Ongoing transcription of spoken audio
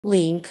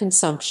Lean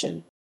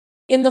Consumption.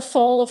 In the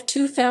fall of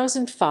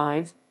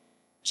 2005,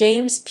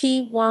 James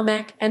P.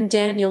 Womack and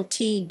Daniel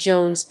T.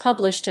 Jones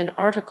published an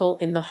article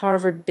in the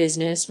Harvard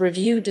Business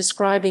Review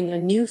describing a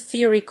new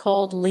theory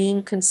called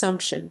lean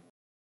consumption.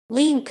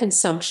 Lean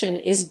consumption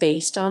is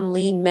based on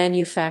lean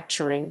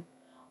manufacturing,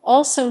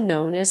 also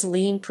known as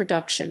lean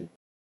production.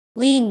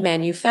 Lean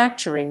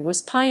manufacturing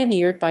was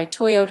pioneered by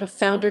Toyota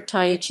founder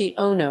Taiichi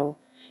Ohno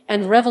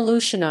and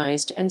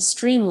revolutionized and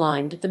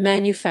streamlined the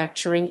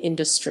manufacturing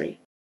industry.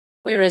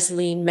 Whereas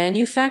lean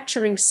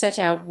manufacturing set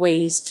out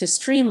ways to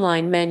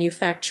streamline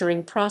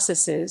manufacturing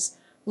processes,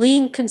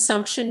 lean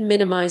consumption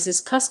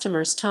minimizes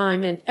customers'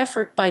 time and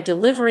effort by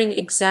delivering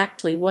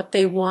exactly what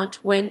they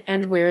want when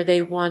and where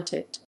they want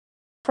it.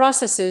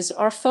 Processes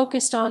are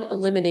focused on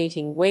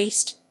eliminating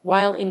waste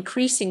while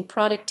increasing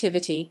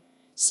productivity,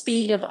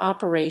 speed of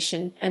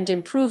operation, and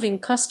improving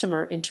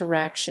customer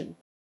interaction.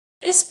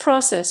 This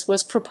process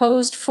was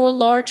proposed for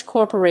large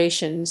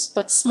corporations,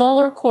 but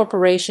smaller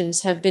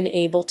corporations have been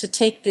able to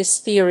take this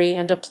theory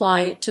and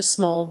apply it to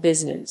small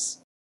business.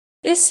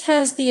 This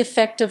has the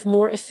effect of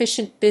more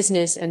efficient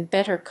business and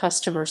better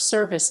customer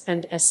service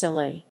and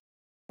SLA.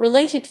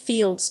 Related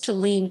fields to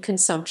lean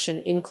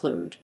consumption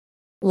include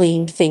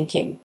lean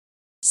thinking,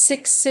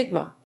 Six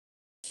Sigma,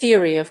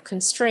 theory of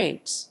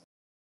constraints,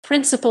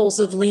 principles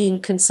of lean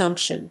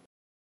consumption.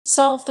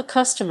 Solve the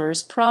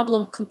customer's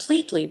problem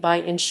completely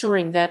by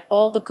ensuring that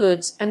all the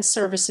goods and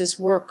services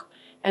work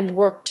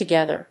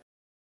together.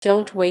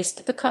 Don't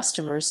waste the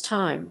customer's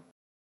time.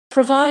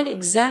 Provide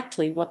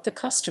exactly what the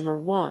customer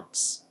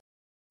wants.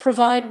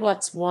 Provide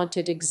what's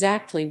wanted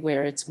exactly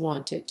where it's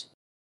wanted.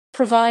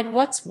 Provide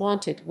what's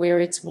wanted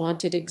where it's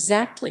wanted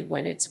exactly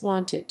when it's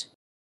wanted.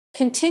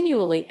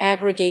 Continually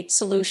aggregate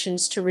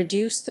solutions to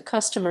reduce the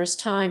customer's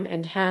time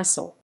and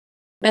hassle.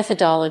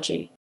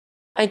 Methodology.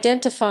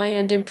 Identify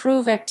and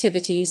improve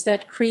activities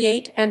that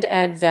create and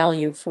add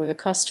value for the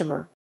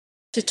customer.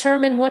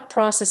 Determine what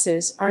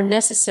processes are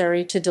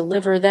necessary to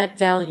deliver that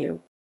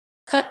value.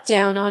 Cut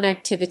down on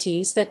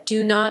activities that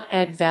do not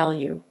add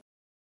value.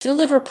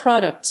 Deliver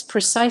products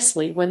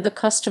precisely when the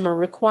customer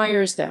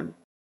requires them.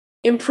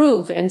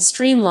 Improve and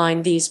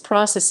streamline these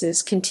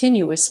processes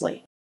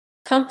continuously.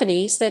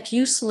 Companies that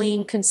use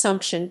lean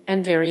consumption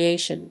and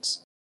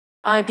variations: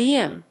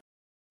 IBM,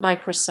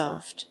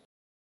 Microsoft,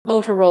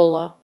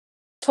 Motorola,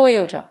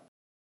 Toyota,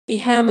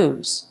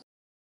 Hamus.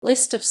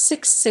 List of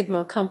Six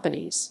Sigma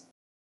companies.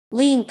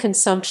 Lean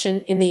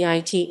consumption in the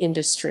IT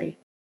industry.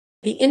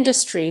 The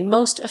industry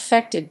most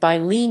affected by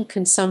lean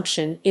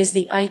consumption is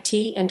the IT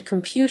and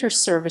computer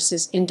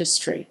services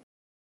industry.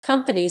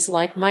 Companies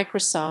like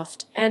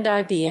Microsoft and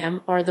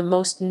IBM are the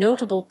most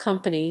notable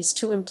companies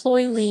to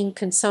employ lean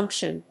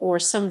consumption or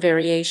some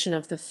variation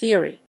of the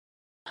theory.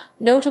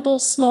 Notable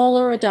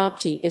smaller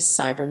adoptee is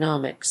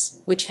Cybernomics,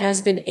 which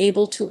has been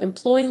able to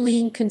employ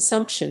lean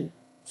consumption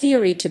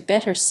theory to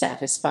better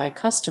satisfy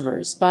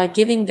customers by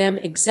giving them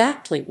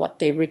exactly what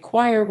they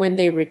require when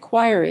they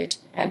require it,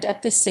 and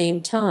at the same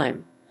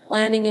time,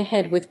 planning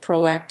ahead with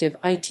proactive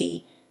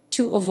IT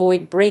to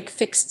avoid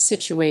break-fix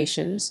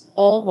situations,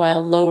 all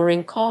while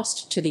lowering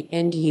cost to the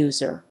end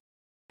user.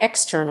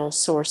 External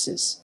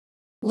sources: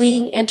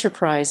 Lean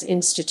Enterprise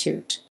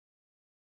Institute,